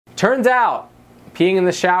Turns out, peeing in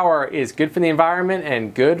the shower is good for the environment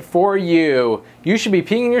and good for you. You should be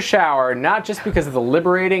peeing in your shower, not just because of the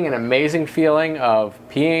liberating and amazing feeling of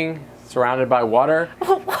peeing surrounded by water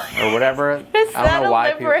or whatever. Is that a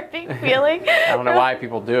liberating feeling? I don't know why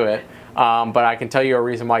people do it, but I can tell you a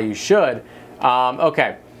reason why you should.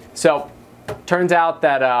 Okay, so turns out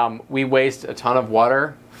that we waste a ton of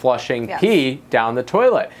water flushing pee down the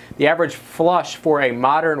toilet. The average flush for a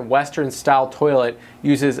modern Western style toilet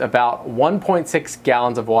uses about 1.6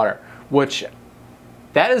 gallons of water, which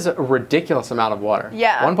that is a ridiculous amount of water.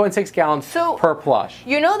 Yeah. 1.6 gallons per flush.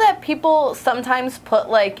 You know that people sometimes put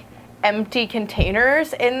like empty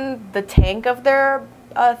containers in the tank of their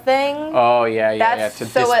thing? Oh yeah, to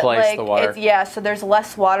displace the water. So there's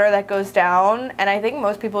less water that goes down, and I think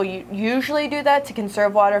most people usually do that to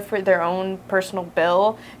conserve water for their own personal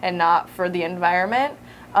bill and not for the environment.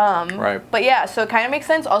 Right. But yeah, so it kind of makes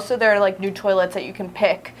sense. Also, there are like new toilets that you can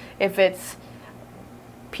pick if it's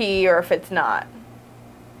pee or if it's not,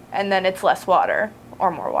 and then it's less water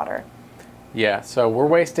or more water. Yeah, so we're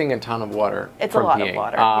wasting a ton of water. It's a lot of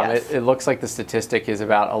water, yes. It looks like the statistic is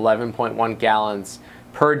about 11.1 gallons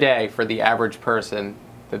per day for the average person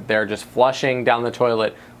that they're just flushing down the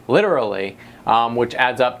toilet, literally, which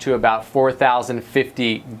adds up to about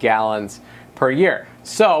 4,050 gallons per year.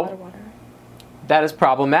 So that is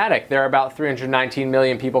problematic. There are about 319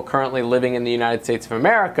 million people currently living in the United States of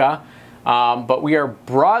America, but we are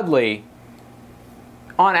broadly,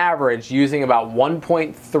 on average, using about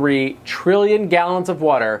 1.3 trillion gallons of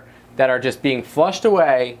water that are just being flushed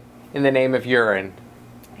away in the name of urine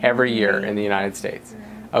every year in the United States.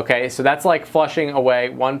 Okay, so that's like flushing away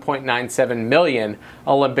 1.97 million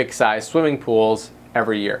Olympic-sized swimming pools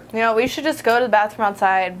every year. You know, we should just go to the bathroom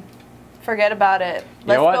outside. Forget about it.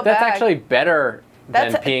 You know what? That's actually better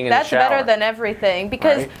than peeing in the shower. That's better than everything,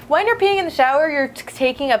 because when you're peeing in the shower, you're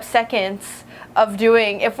taking up seconds of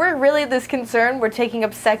doing. If we're really this concerned, we're taking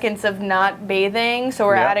up seconds of not bathing, so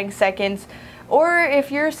we're adding seconds. Or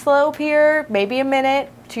if you're slow peer, maybe a minute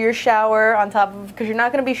to your shower on top of, because you're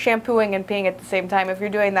not going to be shampooing and peeing at the same time. If you're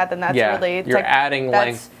doing that, then that's really you're adding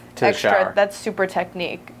length to the shower. That's super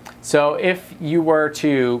technique. So if you were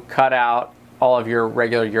to cut out all of your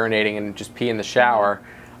regular urinating and just pee in the shower,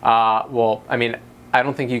 well, I mean, I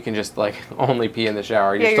don't think you can just like only pee in the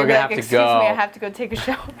shower. You're still gonna have to go. Excuse me, I have to go take a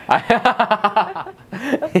shower.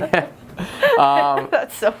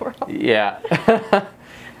 That's so wrong. Yeah.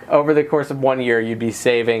 Over the course of 1 year, you'd be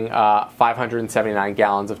saving 579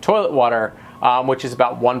 gallons of toilet water, which is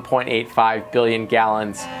about 1.85 billion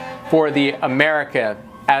gallons for the America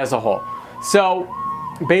as a whole. So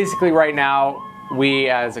basically right now, we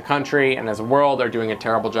as a country and as a world are doing a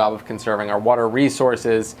terrible job of conserving our water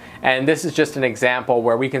resources. And this is just an example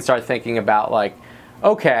where we can start thinking about like,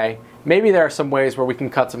 okay, maybe there are some ways where we can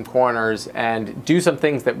cut some corners and do some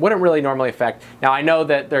things that wouldn't really normally affect. Now, I know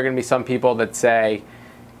that there are going to be some people that say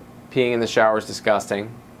peeing in the shower is disgusting.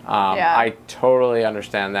 I totally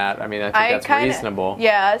understand that. I mean, I think that's reasonable.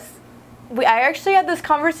 Yes. I actually had this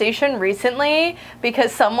conversation recently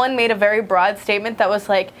because someone made a very broad statement that was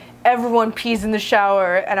like, everyone pees in the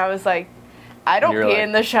shower, and I was like, I don't pee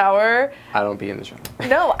in the shower. I don't pee in the shower.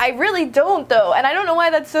 No, I really don't though, and I don't know why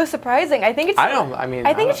that's so surprising. I think it's.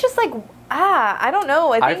 I think it's just like I don't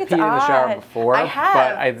know. I think it's odd. I've peed in the shower before, I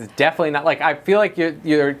have. but it's definitely not like. I feel like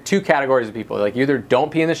you're two categories of people. Like you either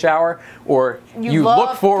don't pee in the shower or you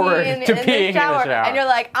look forward to peeing in the shower, and you're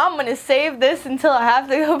like, I'm gonna save this until I have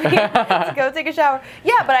to go pee, to go take a shower.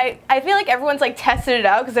 Yeah, but I feel like everyone's like tested it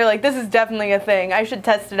out because they're like, this is definitely a thing. I should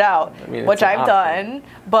test it out, which I've done.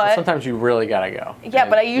 But sometimes you really gotta go. Yeah,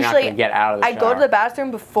 but I usually get out of the shower. I go to the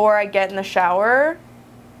bathroom before I get in the shower,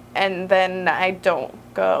 and then I don't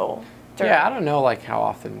go. Yeah, I don't know like how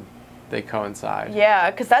often they coincide.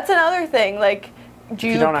 Yeah, because that's another thing. Like, do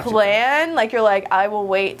you plan? Like, you're like, I will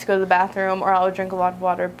wait to go to the bathroom, or I'll drink a lot of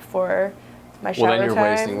water before my shower time. Well, then you're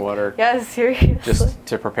wasting water. Yeah, seriously. Just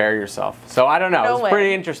to prepare yourself. So I don't know. It's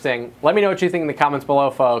pretty interesting. Let me know what you think in the comments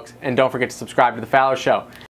below, folks, and don't forget to subscribe to The Fowler Show.